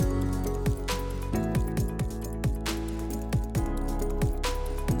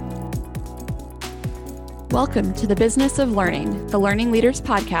Welcome to the Business of Learning, the Learning Leaders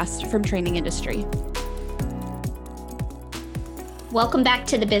podcast from Training Industry. Welcome back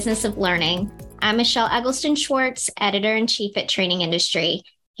to the Business of Learning. I'm Michelle Eggleston-Schwartz, Editor-in-Chief at Training Industry,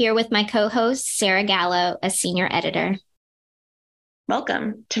 here with my co-host, Sarah Gallo, a Senior Editor.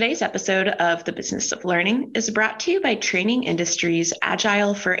 Welcome. Today's episode of the Business of Learning is brought to you by Training Industry's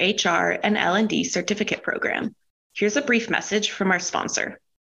Agile for HR and L&D certificate program. Here's a brief message from our sponsor.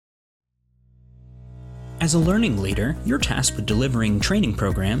 As a learning leader, you're tasked with delivering training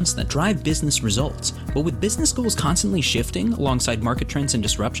programs that drive business results. But with business goals constantly shifting alongside market trends and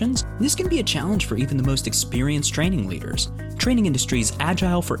disruptions, this can be a challenge for even the most experienced training leaders. Training Industry's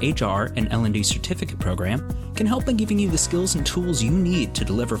Agile for HR and L&D certificate program can help by giving you the skills and tools you need to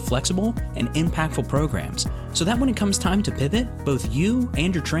deliver flexible and impactful programs, so that when it comes time to pivot, both you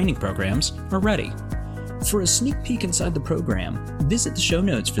and your training programs are ready. For a sneak peek inside the program, visit the show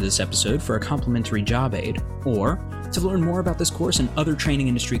notes for this episode for a complimentary job aid, or to learn more about this course and other Training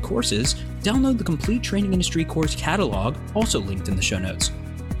Industry courses, download the complete Training Industry course catalog, also linked in the show notes.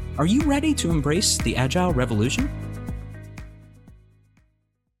 Are you ready to embrace the Agile revolution?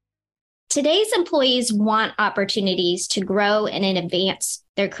 Today's employees want opportunities to grow and advance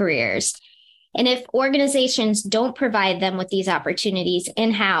their careers. And if organizations don't provide them with these opportunities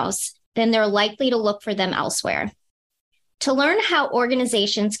in-house, then they're likely to look for them elsewhere. To learn how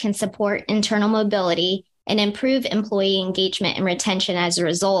organizations can support internal mobility and improve employee engagement and retention as a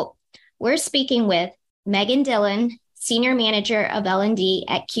result, we're speaking with Megan Dillon, Senior Manager of L&D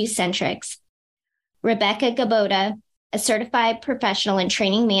at Qcentrix, Rebecca Gaboda, a Certified Professional in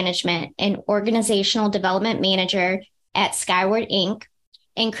Training Management and Organizational Development Manager at Skyward Inc.,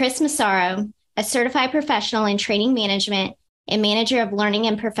 and Chris Massaro, a Certified Professional in Training Management and Manager of Learning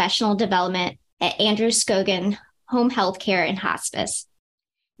and Professional Development at Andrews Scogin Home Healthcare and Hospice.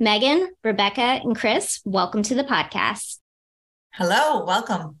 Megan, Rebecca, and Chris, welcome to the podcast. Hello,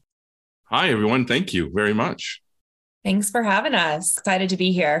 welcome. Hi, everyone. Thank you very much. Thanks for having us. Excited to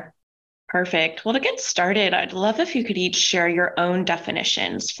be here. Perfect. Well, to get started, I'd love if you could each share your own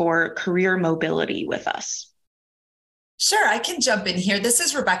definitions for career mobility with us. Sure, I can jump in here. This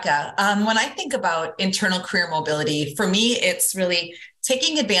is Rebecca. When I think about internal career mobility, for me, it's really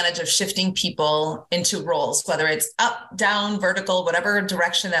taking advantage of shifting people into roles, whether it's up, down, vertical, whatever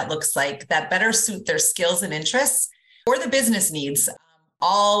direction that looks like, that better suit their skills and interests or the business needs,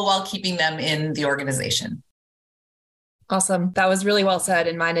 all while keeping them in the organization. Awesome. That was really well said.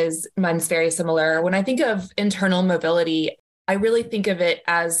 And mine's very similar. When I think of internal mobility, I really think of it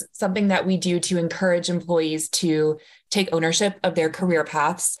as something that we do to encourage employees to take ownership of their career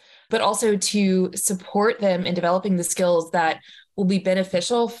paths, but also to support them in developing the skills that will be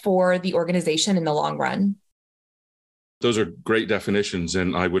beneficial for the organization in the long run. Those are great definitions,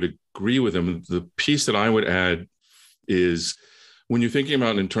 and I would agree with them. The piece that I would add is when you're thinking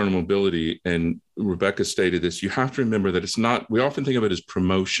about internal mobility, and Rebecca stated this, you have to remember that it's not, we often think of it as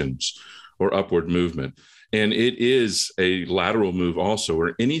promotions or upward movement. And it is a lateral move also,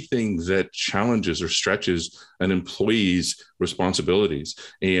 or anything that challenges or stretches an employee's responsibilities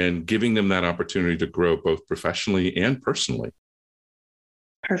and giving them that opportunity to grow both professionally and personally.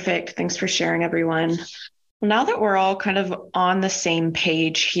 Perfect. Thanks for sharing, everyone. Now that we're all kind of on the same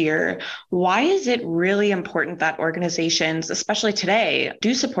page here, why is it really important that organizations, especially today,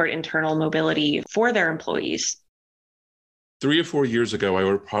 do support internal mobility for their employees? 3 or 4 years ago, I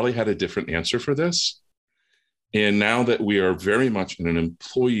would have probably had a different answer for this. And now that we are very much in an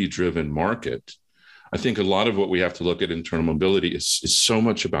employee-driven market, I think a lot of what we have to look at internal mobility is so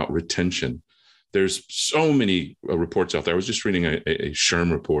much about retention. There's so many reports out there. I was just reading a SHRM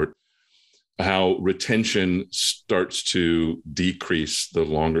report, how retention starts to decrease the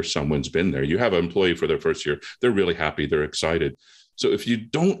longer someone's been there. You have an employee for their first year, they're really happy, they're excited. So if you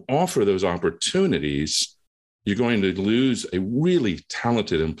don't offer those opportunities, you're going to lose a really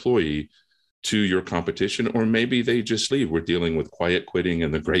talented employee to your competition, or maybe they just leave. We're dealing with quiet quitting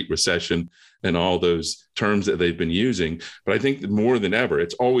and the Great Recession and all those terms that they've been using. But I think that more than ever,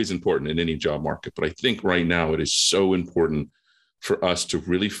 it's always important in any job market. But I think right now it is so important for us to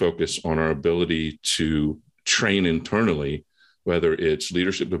really focus on our ability to train internally, whether it's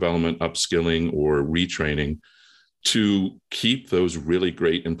leadership development, upskilling, or retraining, to keep those really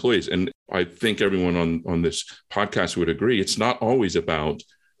great employees. And I think everyone on this podcast would agree, it's not always about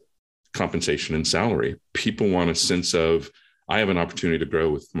compensation and salary. People want a sense of, I have an opportunity to grow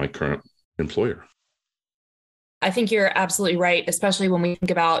with my current employer. I think you're absolutely right, especially when we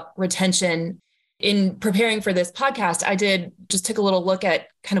think about retention. In preparing for this podcast, I took a little look at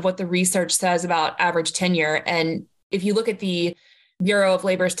kind of what the research says about average tenure. And if you look at the Bureau of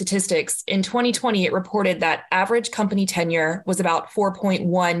Labor Statistics, in 2020, it reported that average company tenure was about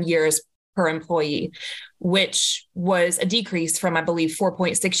 4.1 years per employee, which was a decrease from, I believe,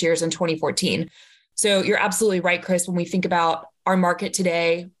 4.6 years in 2014. So you're absolutely right, Chris, when we think about our market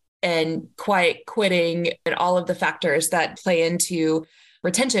today and quiet quitting and all of the factors that play into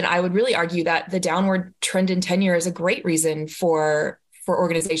retention, I would really argue that the downward trend in tenure is a great reason for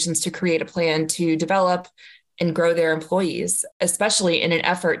organizations to create a plan to develop and grow their employees, especially in an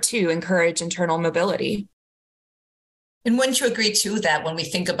effort to encourage internal mobility. And wouldn't you agree too that when we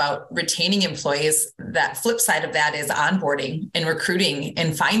think about retaining employees, that flip side of that is onboarding and recruiting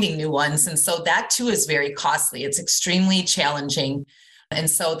and finding new ones. And so that too is very costly. It's extremely challenging. And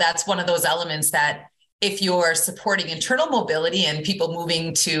so that's one of those elements that if you're supporting internal mobility and people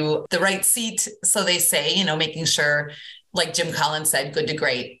moving to the right seat, so they say, making sure, like Jim Collins said, good to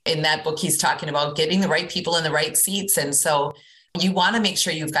great. In that book, he's talking about getting the right people in the right seats. And so you want to make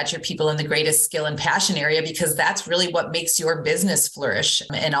sure you've got your people in the greatest skill and passion area, because that's really what makes your business flourish,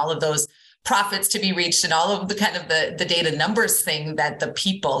 and all of those profits to be reached and all of the kind of the data numbers thing that the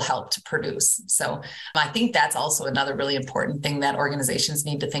people help to produce. So I think that's also another really important thing that organizations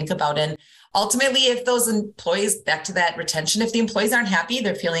need to think about. And ultimately, if those employees, back to that retention, if the employees aren't happy,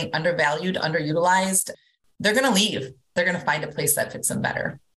 they're feeling undervalued, underutilized, they're going to leave. They're going to find a place that fits them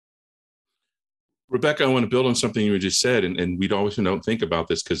better. Rebecca, I want to build on something you just said, and we always don't think about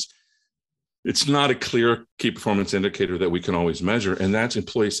this because it's not a clear key performance indicator that we can always measure, and that's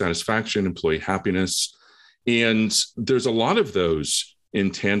employee satisfaction, employee happiness. And there's a lot of those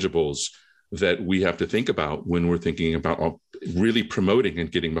intangibles that we have to think about when we're thinking about really promoting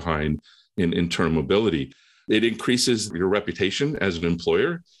and getting behind in internal mobility. It increases your reputation as an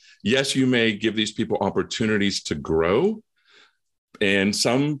employer. Yes, you may give these people opportunities to grow, and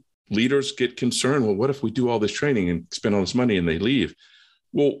some leaders get concerned, well, what if we do all this training and spend all this money and they leave?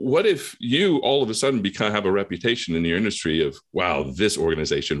 Well, what if you all of a sudden have a reputation in your industry of, wow, this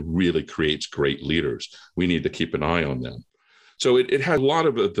organization really creates great leaders. We need to keep an eye on them. So it has a lot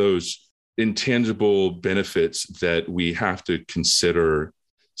of those intangible benefits that we have to consider,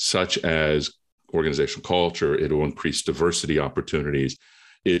 such as organizational culture. It will increase diversity opportunities.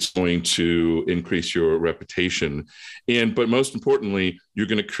 It's going to increase your reputation. But most importantly, you're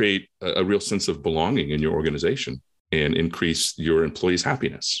going to create a real sense of belonging in your organization and increase your employees'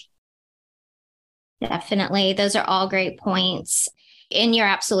 happiness. Definitely. Those are all great points. And you're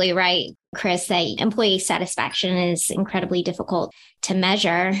absolutely right, Chris, that employee satisfaction is incredibly difficult to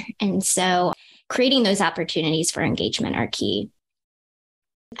measure. And so creating those opportunities for engagement are key.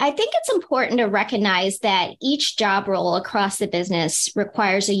 I think it's important to recognize that each job role across the business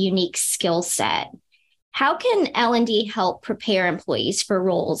requires a unique skill set. How can L&D help prepare employees for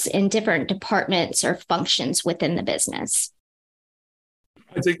roles in different departments or functions within the business?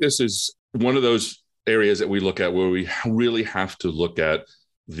 I think this is one of those areas that we look at where we really have to look at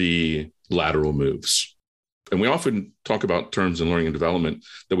the lateral moves. And we often talk about terms in learning and development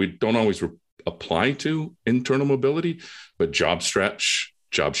that we don't always apply to internal mobility, but job stretch,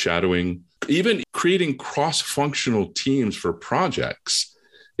 job shadowing, even creating cross-functional teams for projects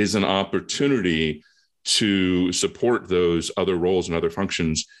is an opportunity to support those other roles and other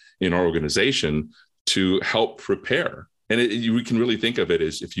functions in our organization to help prepare. And we can really think of it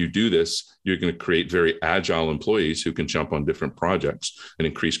as, if you do this, you're going to create very agile employees who can jump on different projects and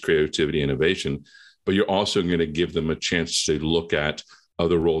increase creativity and innovation. But you're also going to give them a chance to look at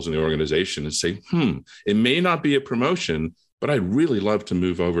other roles in the organization and say, it may not be a promotion, but I'd really love to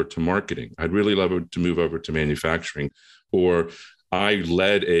move over to marketing. I'd really love to move over to manufacturing. Or I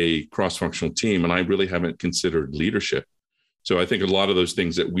led a cross-functional team and I really haven't considered leadership. So I think a lot of those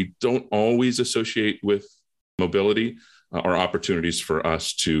things that we don't always associate with mobility are opportunities for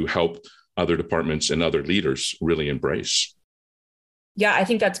us to help other departments and other leaders really embrace. Yeah, I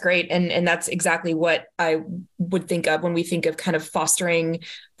think that's great. And that's exactly what I would think of when we think of kind of fostering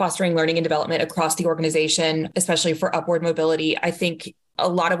learning and development across the organization, especially for upward mobility. I think a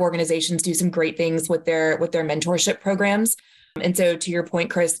lot of organizations do some great things with their mentorship programs. And so to your point,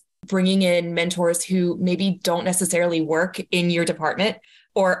 Chris, bringing in mentors who maybe don't necessarily work in your department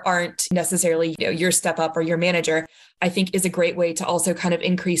or aren't necessarily, your step up or your manager, I think is a great way to also kind of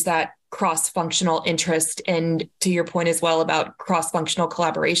increase that cross-functional interest. And to your point as well about cross-functional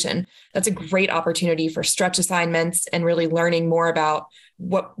collaboration, that's a great opportunity for stretch assignments and really learning more about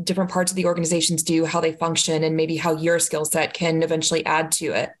what different parts of the organizations do, how they function, and maybe how your skill set can eventually add to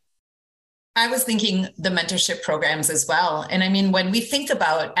it. I was thinking the mentorship programs as well. And I mean, when we think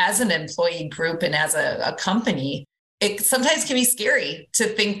about as an employee group and as a company, it sometimes can be scary to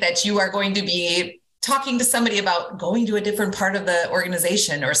think that you are going to be talking to somebody about going to a different part of the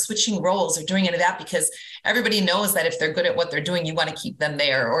organization or switching roles or doing any of that, because everybody knows that if they're good at what they're doing, you want to keep them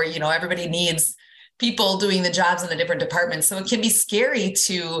there, or, everybody needs people doing the jobs in the different departments. So it can be scary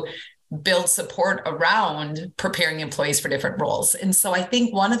to build support around preparing employees for different roles. And so I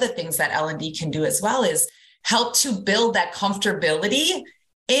think one of the things that L&D can do as well is help to build that comfortability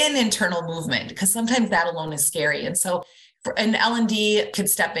in internal movement, because sometimes that alone is scary. And so an L&D could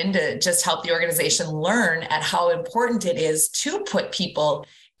step in to just help the organization learn at how important it is to put people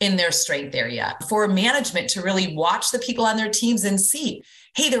in their strength area, for management to really watch the people on their teams and see,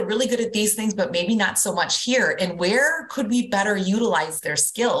 hey, they're really good at these things, but maybe not so much here. And where could we better utilize their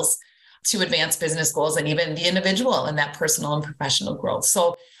skills to advance business goals and even the individual and that personal and professional growth?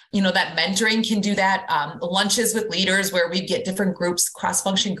 So, that mentoring can do that. Lunches with leaders where we get different groups,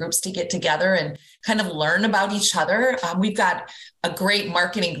 cross-function groups to get together and kind of learn about each other. We've got a great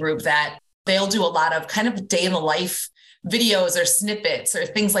marketing group that they'll do a lot of kind of day in the life videos or snippets or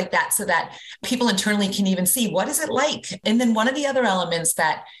things like that, so that people internally can even see what is it like. And then one of the other elements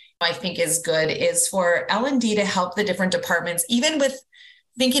that I think is good is for L&D to help the different departments, even with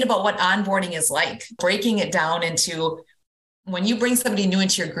thinking about what onboarding is like, breaking it down into, when you bring somebody new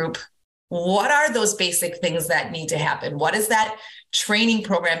into your group, what are those basic things that need to happen? What is that training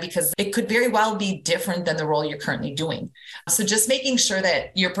program? Because it could very well be different than the role you're currently doing. So just making sure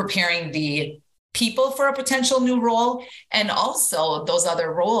that you're preparing the people for a potential new role, and also those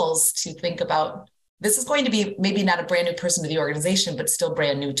other roles to think about, this is going to be maybe not a brand new person to the organization, but still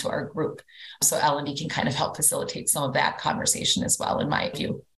brand new to our group. So L&D can kind of help facilitate some of that conversation as well, in my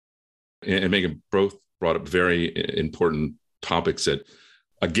view. And Megan both brought up very important topics that,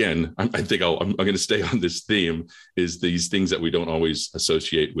 again, I think I'm going to stay on this theme, is these things that we don't always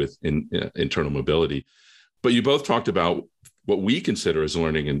associate with internal mobility. But you both talked about what we consider as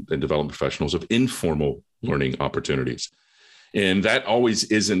learning and development professionals of informal learning opportunities. And that always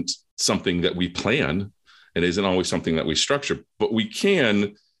isn't something that we plan and isn't always something that we structure, but we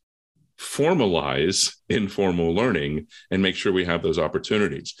can formalize informal learning and make sure we have those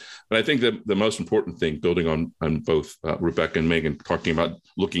opportunities. But I think that the most important thing, building on both Rebecca and Megan talking about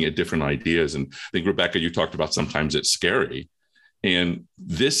looking at different ideas, and I think, Rebecca, you talked about sometimes it's scary. And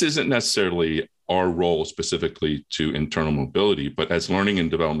this isn't necessarily our role specifically to internal mobility, but as learning and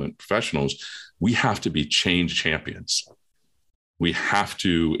development professionals, we have to be change champions. We have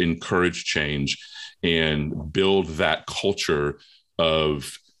to encourage change and build that culture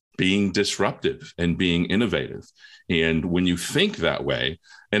of being disruptive and being innovative. And when you think that way,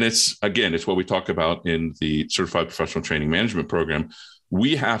 and it's what we talk about in the Certified Professional Training Management Program,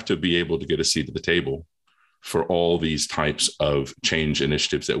 we have to be able to get a seat at the table for all these types of change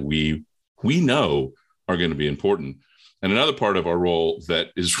initiatives that we know are going to be important. And another part of our role that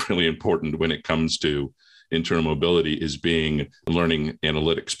is really important when it comes to internal mobility is being learning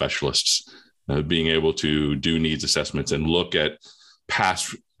analytics specialists, being able to do needs assessments and look at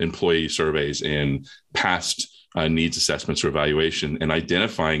past employee surveys and past needs assessments or evaluation, and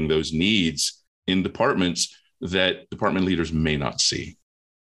identifying those needs in departments that department leaders may not see.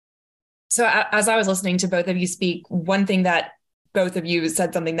 So as I was listening to both of you speak, one thing that both of you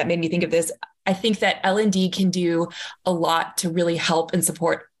said, something that made me think of this, I think that L&D can do a lot to really help and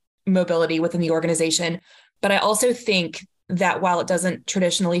support mobility within the organization. But I also think that while it doesn't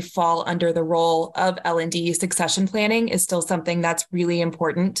traditionally fall under the role of L&D, succession planning is still something that's really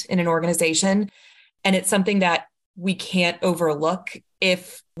important in an organization. And it's something that we can't overlook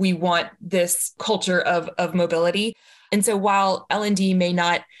if we want this culture of mobility. And so while L&D may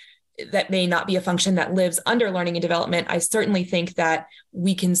not be a function that lives under learning and development, I certainly think that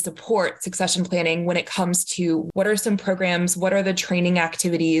we can support succession planning when it comes to what are some programs, what are the training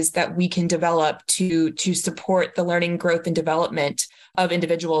activities that we can develop to support the learning, growth, and development of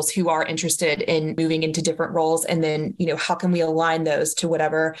individuals who are interested in moving into different roles. And then, how can we align those to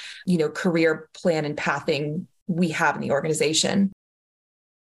whatever, career plan and pathing we have in the organization?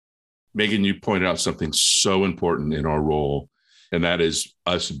 Megan, you pointed out something so important in our role, and that is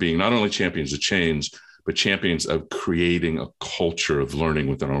us being not only champions of change, but champions of creating a culture of learning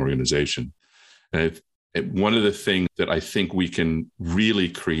within our organization. And one of the things that I think we can really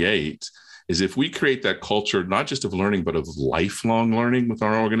create is if we create that culture, not just of learning, but of lifelong learning with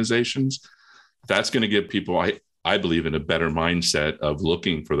our organizations, that's going to give people, I believe, in a better mindset of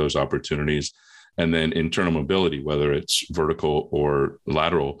looking for those opportunities. And then internal mobility, whether it's vertical or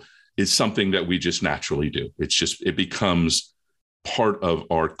lateral, is something that we just naturally do. It becomes part of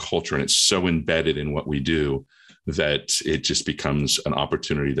our culture, and it's so embedded in what we do that it just becomes an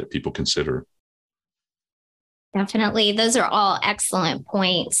opportunity that people consider. Definitely. Those are all excellent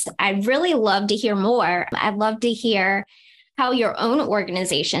points. I'd really love to hear more. I'd love to hear how your own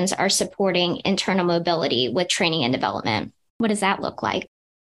organizations are supporting internal mobility with training and development. What does that look like?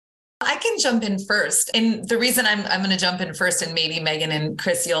 I can jump in first. And the reason I'm going to jump in first, and maybe Megan and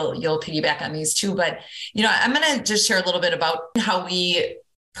Chris, you'll piggyback on these too. But, I'm going to just share a little bit about how we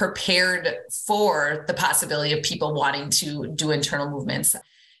prepared for the possibility of people wanting to do internal movements.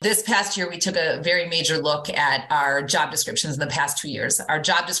 This past year, we took a very major look at our job descriptions in the past 2 years, our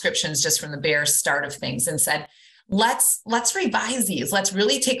job descriptions just from the bare start of things, and said, let's revise these. Let's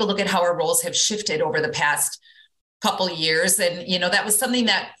really take a look at how our roles have shifted over the past couple of years. And, that was something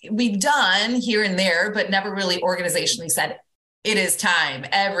that we've done here and there, but never really organizationally said, it is time,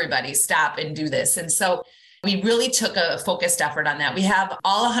 everybody stop and do this. And so we really took a focused effort on that. We have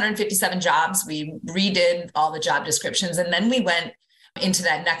all 157 jobs. We redid all the job descriptions, and then we went into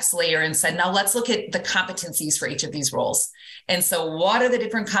that next layer and said, now let's look at the competencies for each of these roles. And so what are the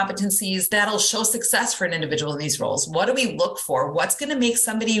different competencies that'll show success for an individual in these roles? What do we look for? What's going to make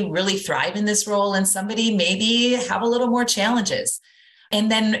somebody really thrive in this role and somebody maybe have a little more challenges? And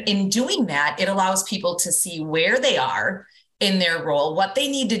then in doing that, it allows people to see where they are in their role, what they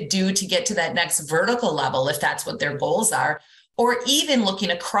need to do to get to that next vertical level, if that's what their goals are, or even looking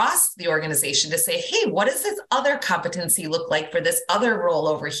across the organization to say, hey, what does this other competency look like for this other role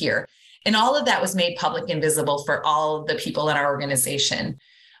over here? And all of that was made public and visible for all of the people in our organization.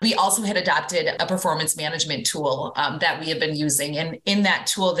 We also had adopted a performance management tool that we have been using. And in that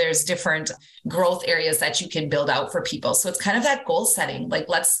tool, there's different growth areas that you can build out for people. So it's kind of that goal setting, like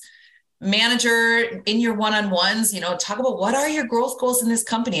let's manager in your one-on-ones, talk about what are your growth goals in this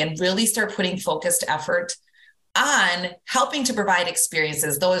company and really start putting focused effort on helping to provide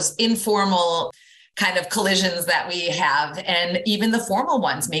experiences, those informal kind of collisions that we have, and even the formal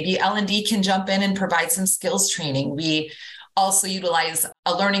ones. Maybe L&D can jump in and provide some skills training. We also utilize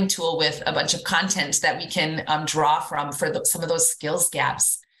a learning tool with a bunch of content that we can draw from for some of those skills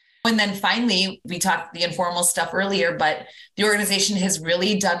gaps. And then finally, we talked the informal stuff earlier, but the organization has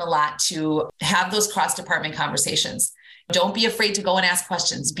really done a lot to have those cross-department conversations. Don't be afraid to go and ask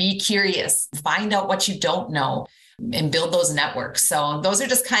questions. Be curious, find out what you don't know, and build those networks. So those are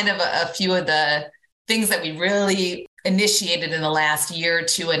just kind of a few of the things that we really initiated in the last year or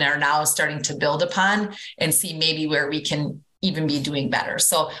two and are now starting to build upon and see maybe where we can even be doing better.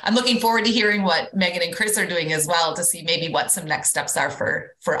 So I'm looking forward to hearing what Megan and Chris are doing as well to see maybe what some next steps are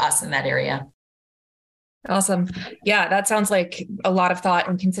for us in that area. Awesome. Yeah, that sounds like a lot of thought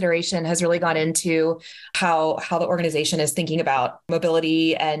and consideration has really gone into how the organization is thinking about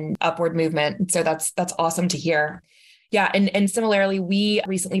mobility and upward movement. So that's awesome to hear. Yeah. And similarly, we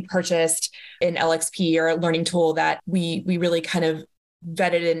recently purchased an LXP, or a learning tool that we really kind of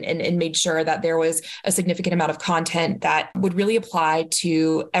vetted and made sure that there was a significant amount of content that would really apply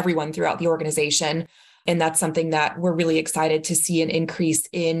to everyone throughout the organization. And that's something that we're really excited to see an increase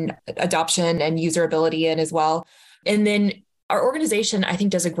in adoption and usability in as well. And then our organization, I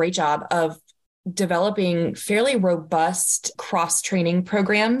think, does a great job of developing fairly robust cross-training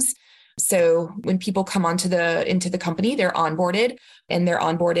programs. So when people come into the company, they're onboarded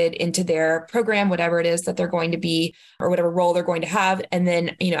into their program, whatever it is that they're going to be, or whatever role they're going to have. And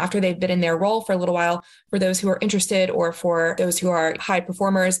then, after they've been in their role for a little while, for those who are interested or for those who are high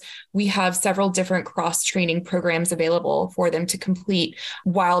performers, we have several different cross-training programs available for them to complete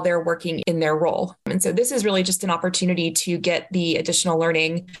while they're working in their role. And so this is really just an opportunity to get the additional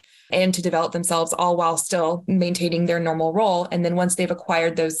learning and to develop themselves, all while still maintaining their normal role. And then once they've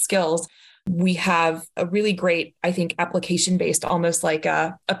acquired those skills, we have a really great, I think, application-based, almost like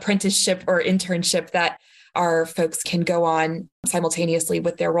a apprenticeship or internship that our folks can go on simultaneously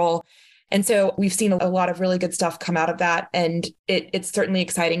with their role. And so we've seen a lot of really good stuff come out of that. And it's certainly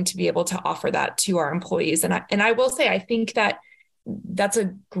exciting to be able to offer that to our employees. And I will say, I think that that's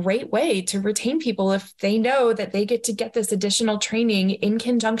a great way to retain people if they know that they get to get this additional training in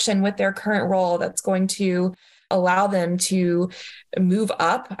conjunction with their current role that's going to allow them to move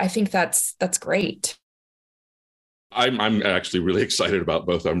up. I think that's great. I'm actually really excited about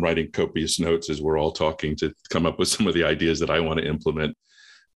both. I'm writing copious notes as we're all talking to come up with some of the ideas that I want to implement.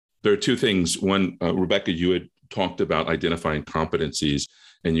 There are two things. One, Rebecca, you had talked about identifying competencies,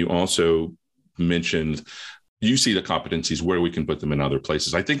 and you also mentioned you see the competencies where we can put them in other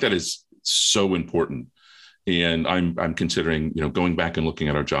places. I think that is so important. And I'm considering, going back and looking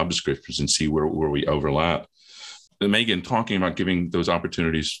at our job descriptions and see where we overlap. And Megan, talking about giving those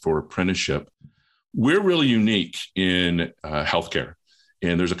opportunities for apprenticeship, we're really unique in healthcare.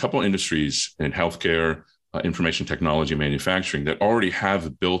 And there's a couple of industries in healthcare, information technology, manufacturing that already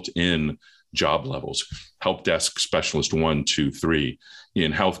have built in job levels: help desk specialist 1, 2, 3.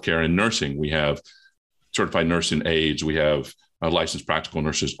 In healthcare and nursing, we have certified nursing aides, we have licensed practical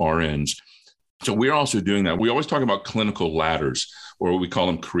nurses, RNs. So we're also doing that. We always talk about clinical ladders, or we call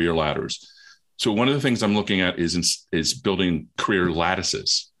them career ladders. So one of the things I'm looking at is building career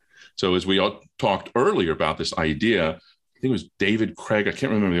lattices. So as we all talked earlier about this idea, I think it was David Craig, I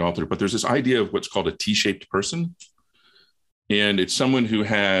can't remember the author, but there's this idea of what's called a T-shaped person. And it's someone who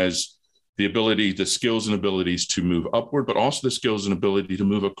has the ability, the skills and abilities to move upward, but also the skills and ability to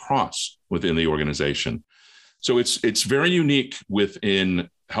move across within the organization. So it's very unique within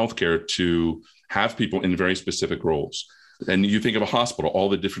healthcare to have people in very specific roles. And you think of a hospital, all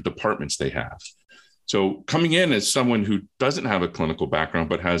the different departments they have. So coming in as someone who doesn't have a clinical background,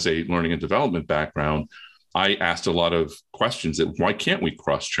 but has a learning and development background, I asked a lot of questions that why can't we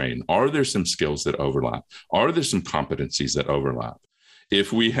cross-train? Are there some skills that overlap? Are there some competencies that overlap?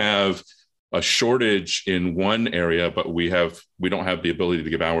 If we have a shortage in one area, but we don't have the ability to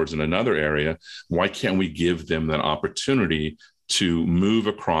give hours in another area, why can't we give them that opportunity to move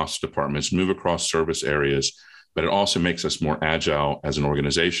across departments, move across service areas? But it also makes us more agile as an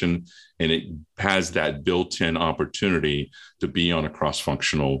organization, and it has that built-in opportunity to be on a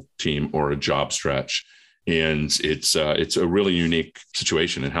cross-functional team or a job stretch. And it's a really unique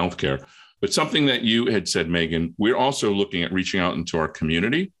situation in healthcare. But something that you had said, Megan, we're also looking at reaching out into our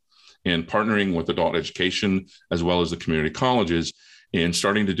community and partnering with adult education as well as the community colleges and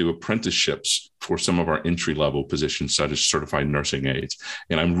starting to do apprenticeships for some of our entry-level positions, such as certified nursing aides.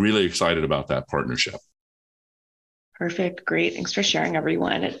 And I'm really excited about that partnership. Perfect. Great. Thanks for sharing,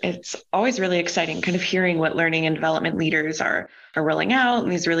 everyone. It's always really exciting kind of hearing what learning and development leaders are rolling out,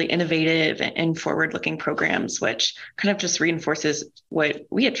 and these really innovative and forward-looking programs, which kind of just reinforces what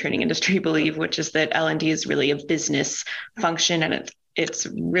we at Training Industry believe, which is that L&D is really a business function, and it's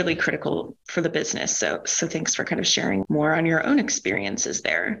really critical for the business. So thanks for kind of sharing more on your own experiences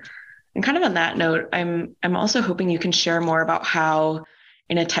there. And kind of on that note, I'm also hoping you can share more about how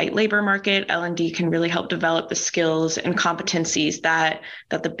in a tight labor market, L&D can really help develop the skills and competencies that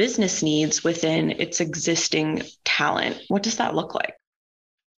the business needs within its existing talent. What does that look like?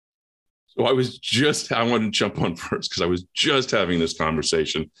 So I want to jump on first because I was just having this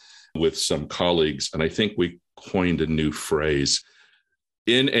conversation with some colleagues, and I think we coined a new phrase.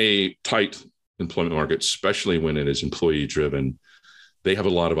 In a tight employment market, especially when it is employee driven, they have a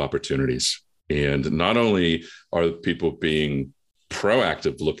lot of opportunities. And not only are people being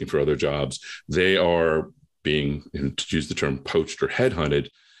proactive looking for other jobs, they are being, to use the term, poached or headhunted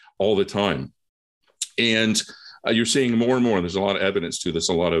all the time. And you're seeing more and more, there's a lot of evidence to this,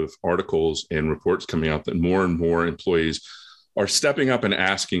 a lot of articles and reports coming out that more and more employees are stepping up and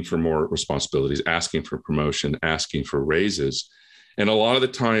asking for more responsibilities, asking for promotion, asking for raises. And a lot of the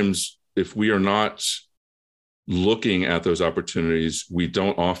times, if we are not looking at those opportunities, we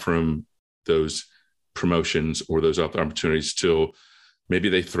don't offer them those promotions or those opportunities till maybe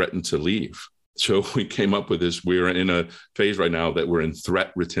they threaten to leave. So we came up with this. We're in a phase right now that we're in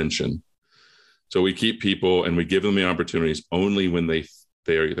threat retention. So we keep people and we give them the opportunities only when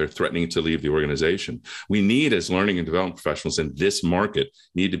they're threatening to leave the organization. We need, as learning and development professionals in this market,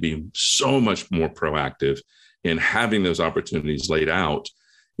 need to be so much more proactive in having those opportunities laid out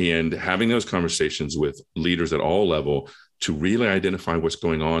and having those conversations with leaders at all level to really identify what's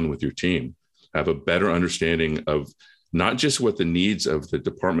going on with your team, have a better understanding of not just what the needs of the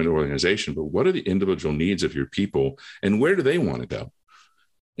department or organization, but what are the individual needs of your people and where do they want to go?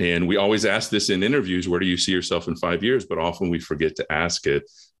 And we always ask this in interviews, where do you see yourself in 5 years? But often we forget to ask it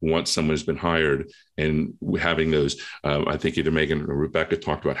once someone's been hired. And having those, I think either Megan or Rebecca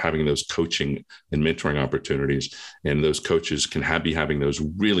talked about having those coaching and mentoring opportunities. And those coaches can be having those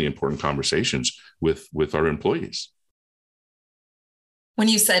really important conversations with our employees. When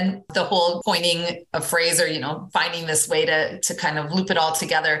you said the whole coining a phrase or, finding this way to kind of loop it all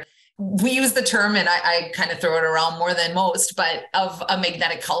together, we use the term, and I kind of throw it around more than most, but of a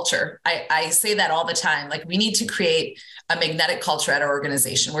magnetic culture. I say that all the time. Like, we need to create a magnetic culture at our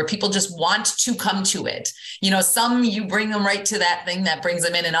organization where people just want to come to it. Some you bring them right to that thing that brings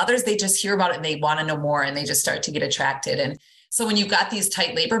them in, and others, they just hear about it and they want to know more and they just start to get attracted. And so when you've got these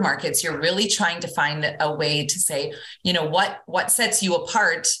tight labor markets, you're really trying to find a way to say, what sets you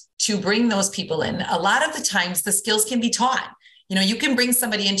apart to bring those people in. A lot of the times the skills can be taught. You can bring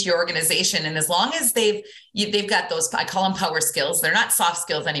somebody into your organization, and as long as they've got those, I call them power skills. They're not soft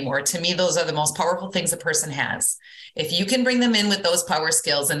skills anymore. To me, those are the most powerful things a person has. If you can bring them in with those power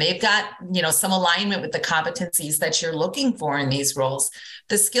skills and they've got, some alignment with the competencies that you're looking for in these roles,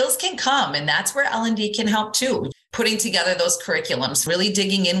 the skills can come, and that's where L&D can help too. putting together those curriculums, really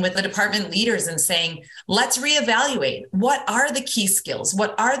digging in with the department leaders and saying, let's reevaluate. What are the key skills?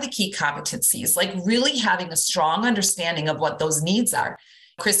 What are the key competencies? Like really having a strong understanding of what those needs are.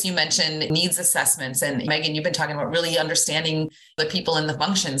 Chris, you mentioned needs assessments, and Megan, you've been talking about really understanding the people in the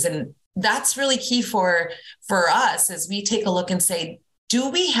functions. And that's really key for us as we take a look and say, do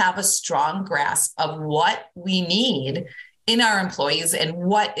we have a strong grasp of what we need in our employees and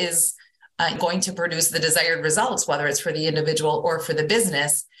what is going to produce the desired results, whether it's for the individual or for the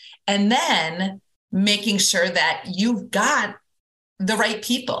business? And then making sure that you've got the right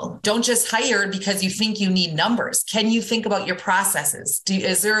people. Don't just hire because you think you need numbers. Can you think about your processes?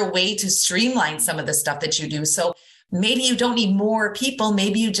 Is there a way to streamline some of the stuff that you do? So maybe you don't need more people.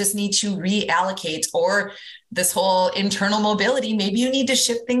 Maybe you just need to reallocate, or this whole internal mobility, maybe you need to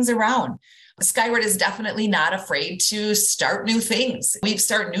shift things around. Skyward is definitely not afraid to start new things. We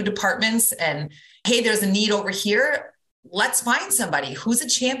start new departments and, hey, there's a need over here. Let's find somebody who's a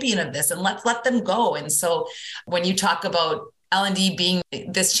champion of this and let's let them go. And so when you talk about L&D being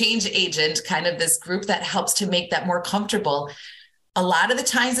this change agent, kind of this group that helps to make that more comfortable, a lot of the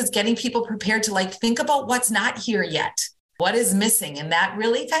times it's getting people prepared to think about what's not here yet, what is missing. And that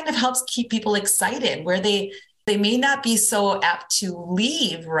really kind of helps keep people excited, where they may not be so apt to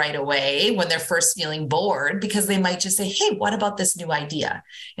leave right away when they're first feeling bored, because they might just say, hey, what about this new idea?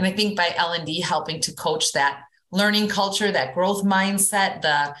 And I think by L&D helping to coach that learning culture, that growth mindset,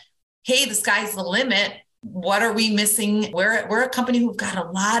 hey, the sky's the limit. What are we missing? We're a company who've got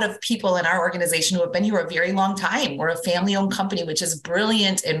a lot of people in our organization who have been here a very long time. We're a family-owned company, which is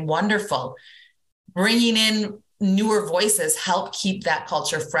brilliant and wonderful. Bringing in newer voices help keep that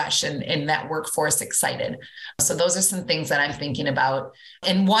culture fresh and that workforce excited. So those are some things that I'm thinking about.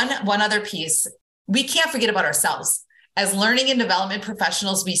 And one other piece, we can't forget about ourselves. As learning and development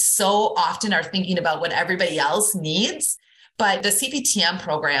professionals, we so often are thinking about what everybody else needs. But the CPTM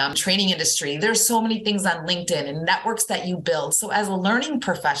program, training industry, there's so many things on LinkedIn and networks that you build. So as a learning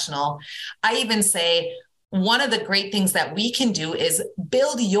professional, I even say one of the great things that we can do is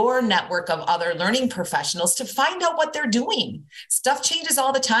build your network of other learning professionals to find out what they're doing. Stuff changes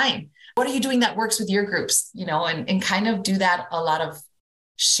all the time. What are you doing that works with your groups? And kind of do that, a lot of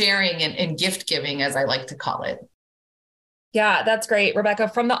sharing and gift giving, as I like to call it. Yeah, that's great. Rebecca,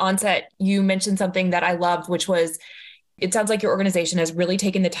 from the onset, you mentioned something that I loved, which was, it sounds like your organization has really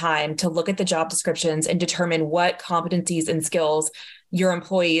taken the time to look at the job descriptions and determine what competencies and skills your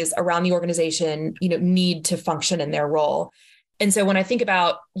employees around the organization, need to function in their role. And so when I think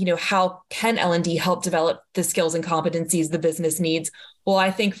about, how can L&D help develop the skills and competencies the business needs? Well,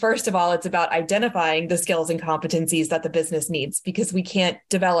 I think first of all, it's about identifying the skills and competencies that the business needs, because we can't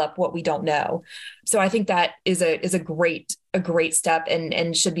develop what we don't know. So I think that is a great step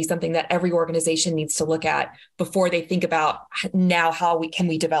and should be something that every organization needs to look at before they think about now how can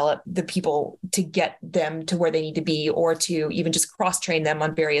we develop the people to get them to where they need to be, or to even just cross-train them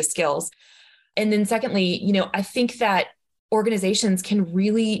on various skills. And then secondly, I think that organizations can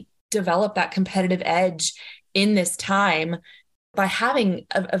really develop that competitive edge in this time by having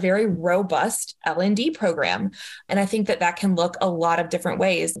a very robust L&D program. And I think that can look a lot of different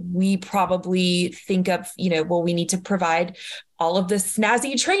ways. We probably think of, we need to provide all of this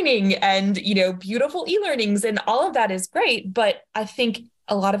snazzy training and, beautiful e-learnings, and all of that is great. But I think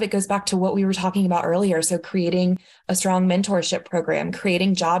a lot of it goes back to what we were talking about earlier. So creating a strong mentorship program,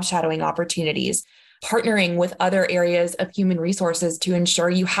 creating job shadowing opportunities, partnering with other areas of human resources to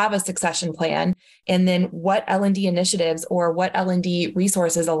ensure you have a succession plan, and then what L&D initiatives or what L&D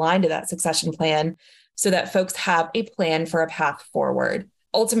resources align to that succession plan so that folks have a plan for a path forward.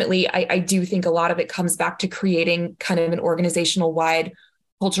 Ultimately, I do think a lot of it comes back to creating kind of an organizational wide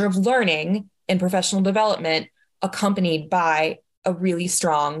culture of learning and professional development, accompanied by a really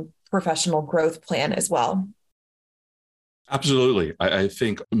strong professional growth plan as well. Absolutely. I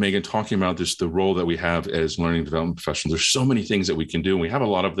think, Megan, talking about the role that we have as learning and development professionals, there's so many things that we can do. And we have a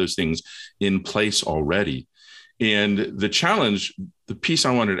lot of those things in place already. And the challenge, the piece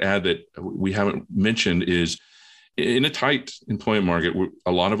I wanted to add that we haven't mentioned is, in a tight employment market,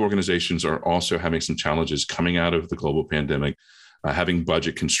 a lot of organizations are also having some challenges coming out of the global pandemic, having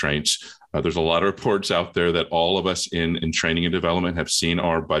budget constraints. There's a lot of reports out there that all of us in training and development have seen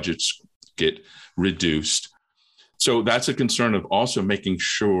our budgets get reduced. So that's a concern of also making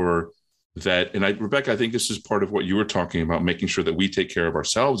sure that, and Rebecca, I think this is part of what you were talking about, making sure that we take care of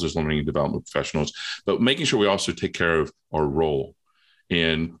ourselves as learning and development professionals, but making sure we also take care of our role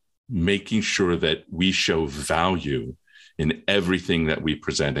and making sure that we show value in everything that we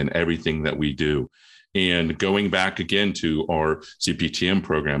present and everything that we do. And going back again to our CPTM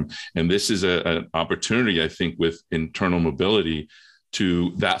program, and this is an opportunity, I think, with internal mobility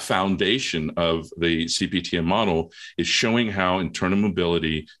to that foundation of the CPTM model is showing how internal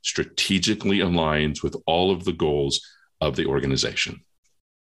mobility strategically aligns with all of the goals of the organization.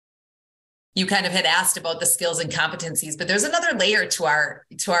 You kind of had asked about the skills and competencies, but there's another layer to our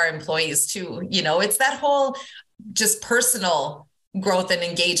employees too. It's that whole just personal growth and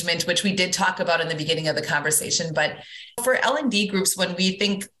engagement, which we did talk about in the beginning of the conversation. But for L&D groups, when we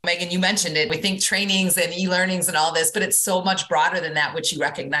think, Megan, you mentioned it, we think trainings and e-learnings and all this, but it's so much broader than that, which you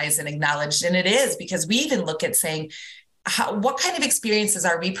recognize and acknowledged. And it is, because we even look at saying, what kind of experiences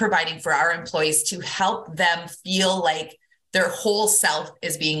are we providing for our employees to help them feel like their whole self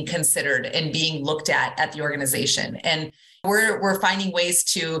is being considered and being looked at the organization. And we're finding ways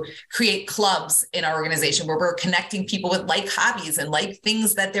to create clubs in our organization where we're connecting people with like hobbies and like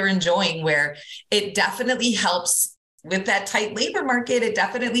things that they're enjoying, where it definitely helps with that tight labor market. It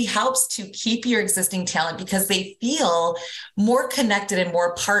definitely helps to keep your existing talent because they feel more connected and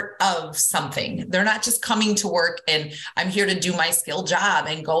more part of something. They're not just coming to work and I'm here to do my skill job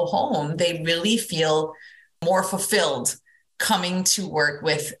and go home. They really feel more fulfilled coming to work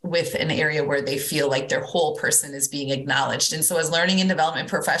with an area where they feel like their whole person is being acknowledged. And so as learning and development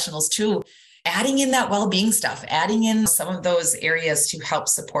professionals too, adding in that well-being stuff, adding in some of those areas to help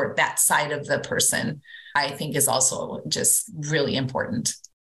support that side of the person, I think is also just really important.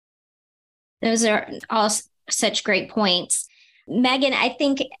 Those are all such great points. Megan, I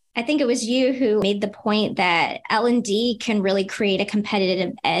think it was you who made the point that L&D can really create a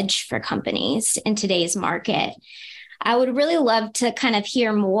competitive edge for companies in today's market. I would really love to kind of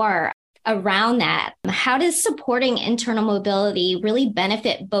hear more around that. How does supporting internal mobility really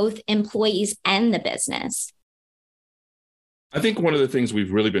benefit both employees and the business? I think one of the things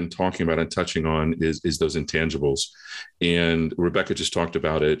we've really been talking about and touching on is those intangibles. And Rebecca just talked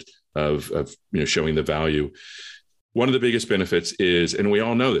about it of showing the value. One of the biggest benefits is, and we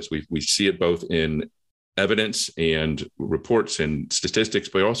all know this, we see it both in evidence and reports and statistics,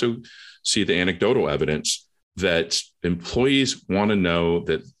 but we also see the anecdotal evidence that employees want to know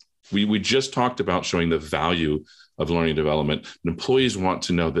that we just talked about showing the value of learning and development. Employees want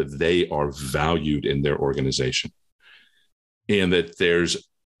to know that they are valued in their organization and that there's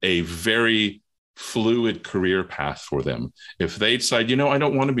a very fluid career path for them. If they decide, I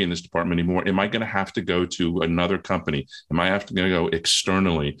don't want to be in this department anymore, am I going to have to go to another company? Am I have to go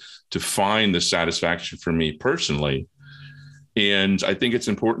externally to find the satisfaction for me personally? And I think it's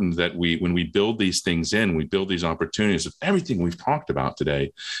important that when we build these things in, we build these opportunities of everything we've talked about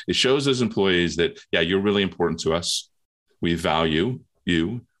today, it shows those employees that, yeah, you're really important to us. We value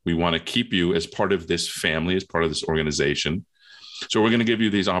you. We want to keep you as part of this family, as part of this organization. So we're going to give you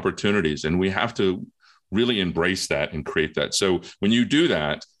these opportunities, and we have to really embrace that and create that. So when you do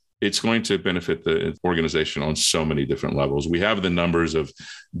that, it's going to benefit the organization on so many different levels. We have the numbers of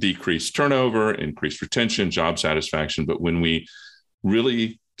decreased turnover, increased retention, job satisfaction. But when we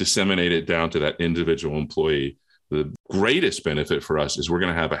really disseminate it down to that individual employee, the greatest benefit for us is we're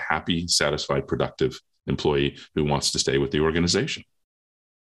going to have a happy, satisfied, productive employee who wants to stay with the organization.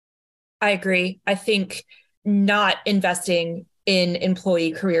 I agree. I think not investing in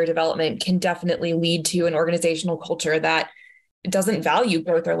employee career development can definitely lead to an organizational culture that doesn't value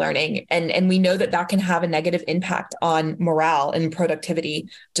growth or learning. And we know that can have a negative impact on morale and productivity,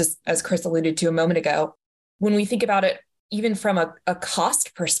 just as Chris alluded to a moment ago. When we think about it, even from a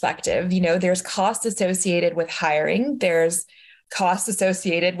cost perspective, there's cost associated with hiring, there's costs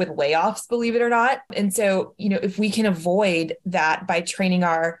associated with layoffs, believe it or not. And so, if we can avoid that by training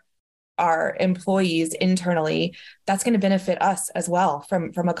our employees internally, that's going to benefit us as well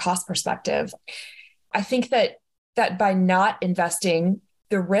from a cost perspective. I think that by not investing,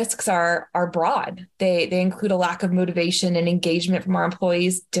 the risks are broad. They include a lack of motivation and engagement from our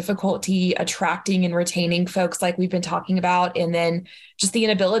employees, difficulty attracting and retaining folks like we've been talking about, and then just the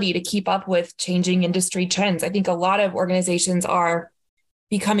inability to keep up with changing industry trends. I think a lot of organizations are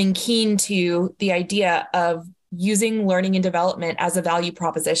becoming keen to the idea of using learning and development as a value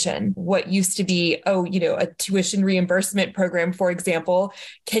proposition. What used to be, a tuition reimbursement program, for example,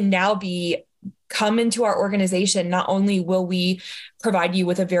 can now be come into our organization. Not only will we provide you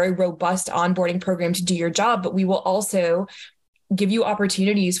with a very robust onboarding program to do your job, but we will also give you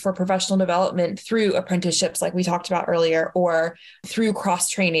opportunities for professional development through apprenticeships, like we talked about earlier, or through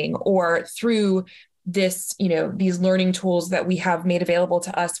cross-training, or through this, these learning tools that we have made available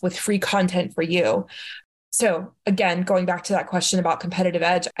to us with free content for you. So again, going back to that question about competitive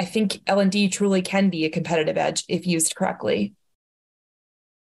edge, I think L&D truly can be a competitive edge if used correctly.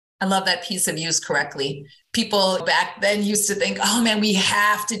 I love that piece of use correctly. People back then used to think, oh man, we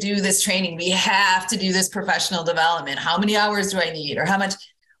have to do this training. We have to do this professional development. How many hours do I need? Or how much?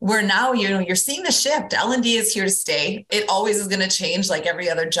 Where now, you're seeing the shift. L&D is here to stay. It always is going to change like every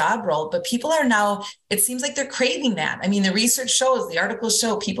other job role, but people are now, it seems like they're craving that. I mean, the research shows, the articles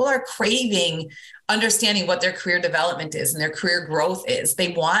show people are craving understanding what their career development is and their career growth is.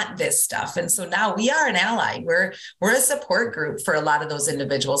 They want this stuff. And so now we are an ally. We're a support group for a lot of those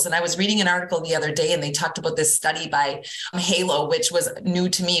individuals. And I was reading an article the other day and they talked about this study by Halo, which was new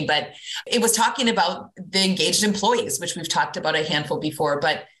to me, but it was talking about the engaged employees, which we've talked about a handful before,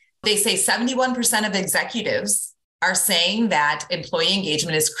 but they say 71% of executives are saying that employee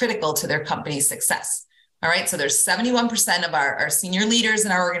engagement is critical to their company's success. All right. So there's 71% of our senior leaders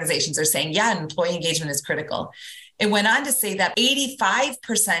in our organizations are saying, yeah, employee engagement is critical. It went on to say that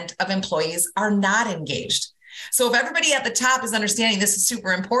 85% of employees are not engaged. So if everybody at the top is understanding this is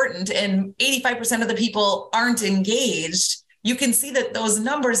super important and 85% of the people aren't engaged, you can see that those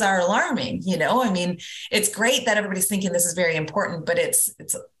numbers are alarming. I mean, it's great that everybody's thinking this is very important, but it's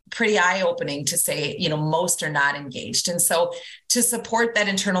pretty eye-opening to say, most are not engaged. And so to support that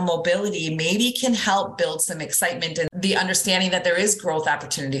internal mobility maybe can help build some excitement and the understanding that there is growth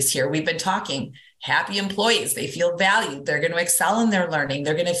opportunities here. We've been talking happy employees, they feel valued, they're going to excel in their learning,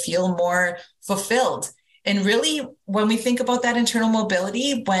 they're going to feel more fulfilled. And really, when we think about that internal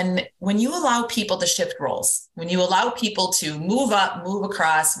mobility, when you allow people to shift roles, when you allow people to move up, move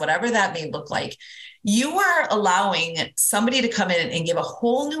across, whatever that may look like, you are allowing somebody to come in and give a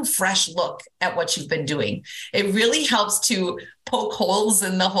whole new, fresh look at what you've been doing. It really helps to poke holes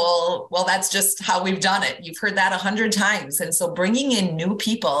in the whole, well, that's just how we've done it. You've heard that 100 times. And so bringing in new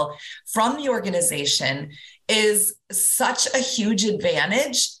people from the organization is such a huge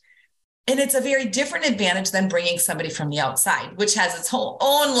advantage. And it's a very different advantage than bringing somebody from the outside, which has its whole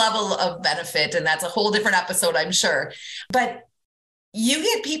own level of benefit. And that's a whole different episode, I'm sure. But you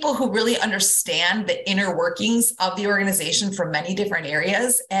get people who really understand the inner workings of the organization from many different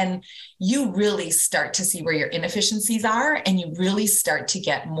areas, and you really start to see where your inefficiencies are, and you really start to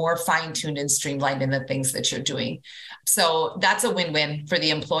get more fine-tuned and streamlined in the things that you're doing. So that's a win-win for the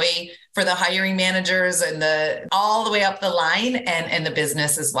employee, for the hiring managers, and all the way up the line, and the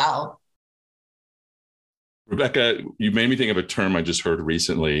business as well. Rebecca, you made me think of a term I just heard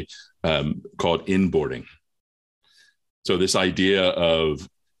recently called inboarding. So this idea of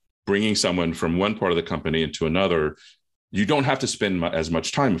bringing someone from one part of the company into another, you don't have to spend as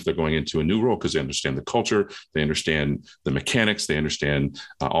much time if they're going into a new role because they understand the culture, they understand the mechanics, they understand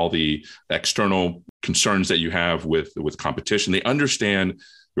all the external concerns that you have with competition. They understand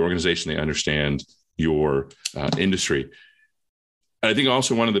your organization, they understand your industry. I think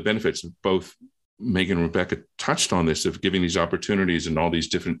also one of the benefits of both Megan and Rebecca touched on this of giving these opportunities and all these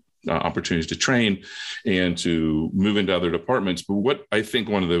different opportunities to train and to move into other departments. But what I think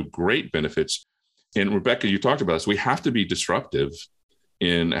one of the great benefits, and Rebecca, you talked about this, we have to be disruptive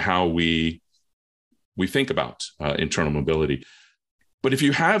in how we think about internal mobility. But if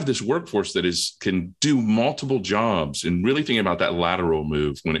you have this workforce that can do multiple jobs and really thinking about that lateral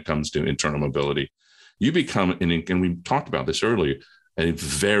move when it comes to internal mobility, you become, and we talked about this earlier, a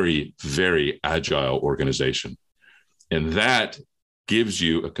very, very agile organization. And that gives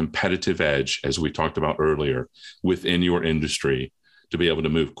you a competitive edge, as we talked about earlier, within your industry to be able to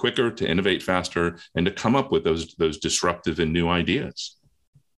move quicker, to innovate faster, and to come up with those disruptive and new ideas.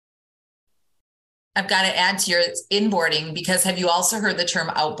 I've got to add to your inboarding, because have you also heard the term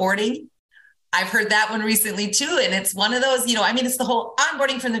outboarding? I've heard that one recently too. And it's one of those, it's the whole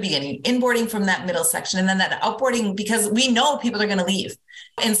onboarding from the beginning, inboarding from that middle section, and then that outboarding, because we know people are going to leave.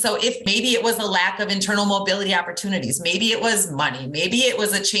 And so if maybe it was a lack of internal mobility opportunities, maybe it was money, maybe it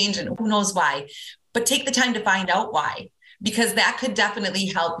was a change in who knows why, but take the time to find out why, because that could definitely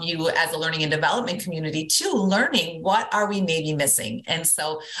help you as a learning and development community too, learning what are we maybe missing. And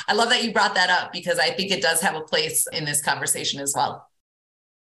so I love that you brought that up, because I think it does have a place in this conversation as well.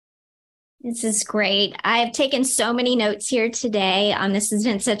 This is great. I've taken so many notes here today. This has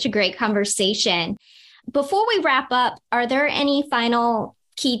been such a great conversation. Before we wrap up, are there any final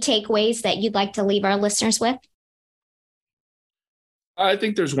key takeaways that you'd like to leave our listeners with? I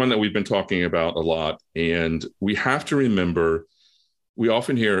think there's one that we've been talking about a lot, and we have to remember, we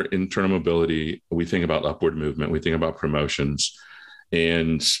often hear internal mobility, we think about upward movement, we think about promotions,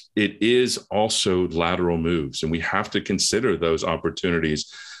 and it is also lateral moves. And we have to consider those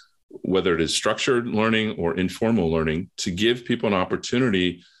opportunities, whether it is structured learning or informal learning, to give people an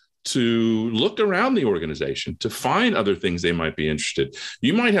opportunity to look around the organization to find other things they might be interested.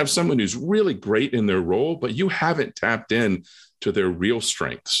 You might have someone who's really great in their role, but you haven't tapped in to their real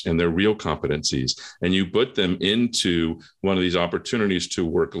strengths and their real competencies. And you put them into one of these opportunities to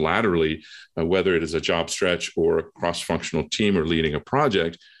work laterally, whether it is a job stretch or a cross-functional team or leading a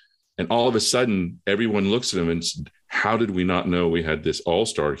project. And all of a sudden, everyone looks at them and says, how did we not know we had this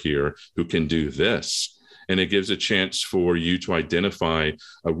all-star here who can do this? And it gives a chance for you to identify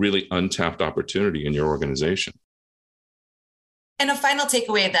a really untapped opportunity in your organization. And a final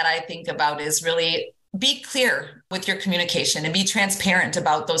takeaway that I think about is really be clear with your communication and be transparent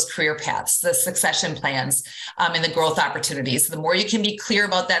about those career paths, the succession plans, and the growth opportunities. The more you can be clear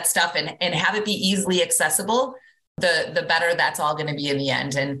about that stuff and have it be easily accessible, the better that's all going to be in the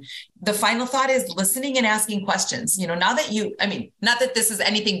end. And the final thought is listening and asking questions. Now that not that this is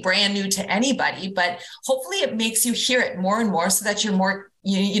anything brand new to anybody, but hopefully it makes you hear it more and more so that you're more,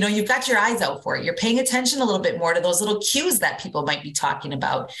 you've got your eyes out for it. You're paying attention a little bit more to those little cues that people might be talking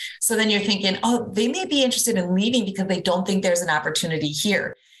about. So then you're thinking, oh, they may be interested in leaving because they don't think there's an opportunity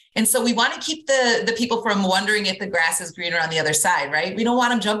here. And so we want to keep the people from wondering if the grass is greener on the other side, right? We don't want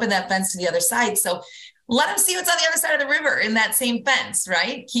them jumping that fence to the other side. So let them see what's on the other side of the river in that same fence,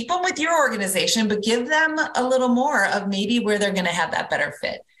 right? Keep them with your organization, but give them a little more of maybe where they're going to have that better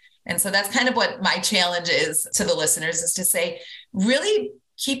fit. And so that's kind of what my challenge is to the listeners, is to say, really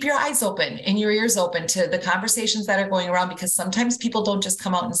keep your eyes open and your ears open to the conversations that are going around, because sometimes people don't just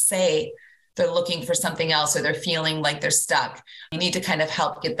come out and say they're looking for something else or they're feeling like they're stuck. You need to kind of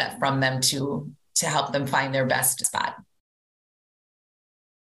help get that from them to help them find their best spot.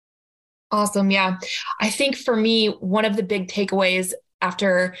 Awesome. Yeah. I think for me, one of the big takeaways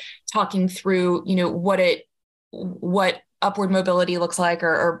after talking through, what upward mobility looks like,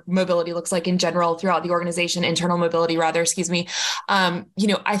 or mobility looks like in general throughout the organization, internal mobility rather,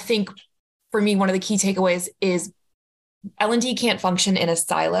 I think for me, one of the key takeaways is L&D can't function in a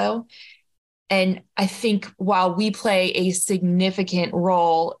silo. And I think while we play a significant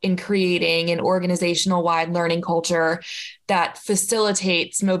role in creating an organizational wide learning culture that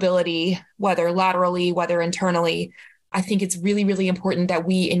facilitates mobility, whether laterally, whether internally, I think it's really, really important that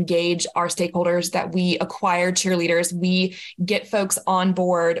we engage our stakeholders, that we acquire cheerleaders, we get folks on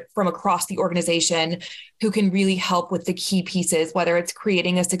board from across the organization who can really help with the key pieces, whether it's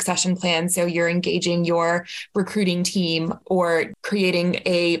creating a succession plan, so you're engaging your recruiting team, or creating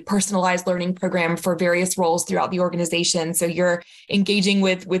a personalized learning program for various roles throughout the organization. So you're engaging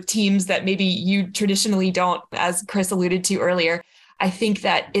with teams that maybe you traditionally don't, as Chris alluded to earlier. I think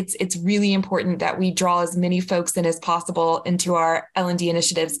that it's really important that we draw as many folks in as possible into our L&D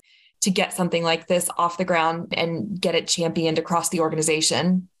initiatives to get something like this off the ground and get it championed across the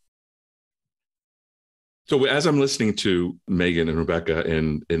organization. So as I'm listening to Megan and Rebecca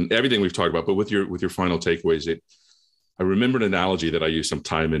and everything we've talked about, but with your final takeaways, I remember an analogy that I use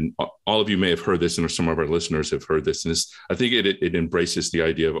sometime, and all of you may have heard this, and some of our listeners have heard this. And I think it embraces the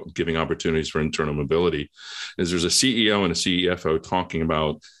idea of giving opportunities for internal mobility. There's a CEO and a CFO talking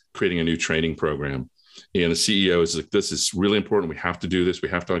about creating a new training program. And the CEO is like, this is really important. We have to do this. We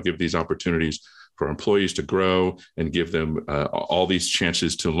have to give these opportunities for employees to grow and give them all these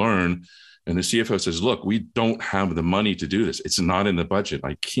chances to learn. And the CFO says, look, we don't have the money to do this. It's not in the budget.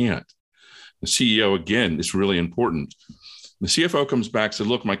 I can't. The CEO, again, is really important. The CFO comes back and says,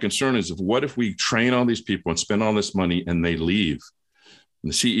 look, my concern is what if we train all these people and spend all this money and they leave?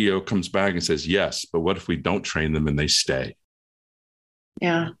 And the CEO comes back and says, yes, but what if we don't train them and they stay?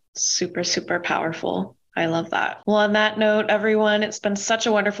 Yeah, super, super powerful. I love that. Well, on that note, everyone, it's been such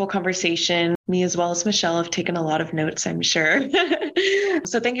a wonderful conversation. Me as well as Michelle have taken a lot of notes, I'm sure.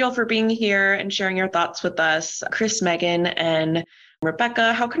 So thank you all for being here and sharing your thoughts with us. Chris, Megan, and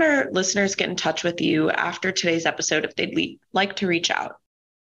Rebecca, how can our listeners get in touch with you after today's episode if they'd like to reach out?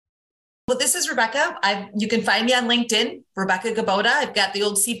 Well, this is Rebecca. You can find me on LinkedIn, Rebecca Gabota. I've got the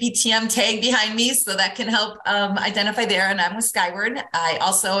old CPTM tag behind me, so that can help identify there. And I'm with Skyward. I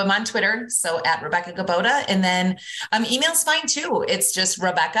also am on Twitter, so at Rebecca Gabota. And then email's fine too. It's just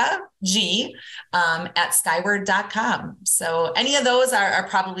Rebecca G at skyward.com. So any of those are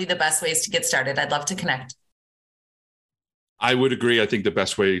probably the best ways to get started. I'd love to connect. I would agree. I think the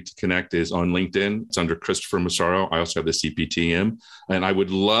best way to connect is on LinkedIn. It's under Christopher Massaro. I also have the CPTM, and I would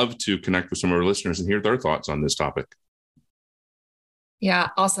love to connect with some of our listeners and hear their thoughts on this topic. Yeah,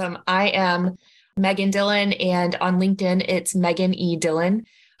 awesome. I am Megan Dillon, and on LinkedIn, it's Megan E. Dillon.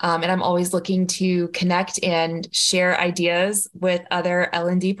 And I'm always looking to connect and share ideas with other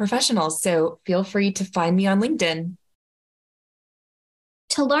L&D professionals. So feel free to find me on LinkedIn.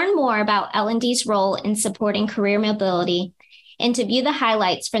 To learn more about L&D's role in supporting career mobility and to view the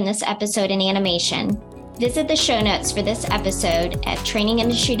highlights from this episode in animation, visit the show notes for this episode at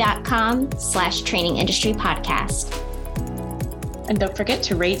trainingindustry.com/trainingindustrypodcast. And don't forget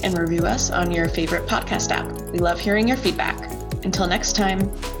to rate and review us on your favorite podcast app. We love hearing your feedback. Until next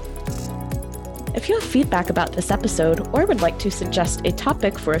time. If you have feedback about this episode or would like to suggest a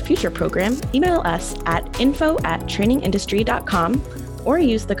topic for a future program, email us at info@trainingindustry.com or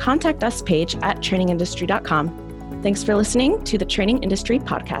use the Contact Us page at trainingindustry.com. Thanks for listening to the Training Industry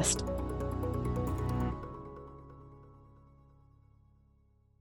Podcast.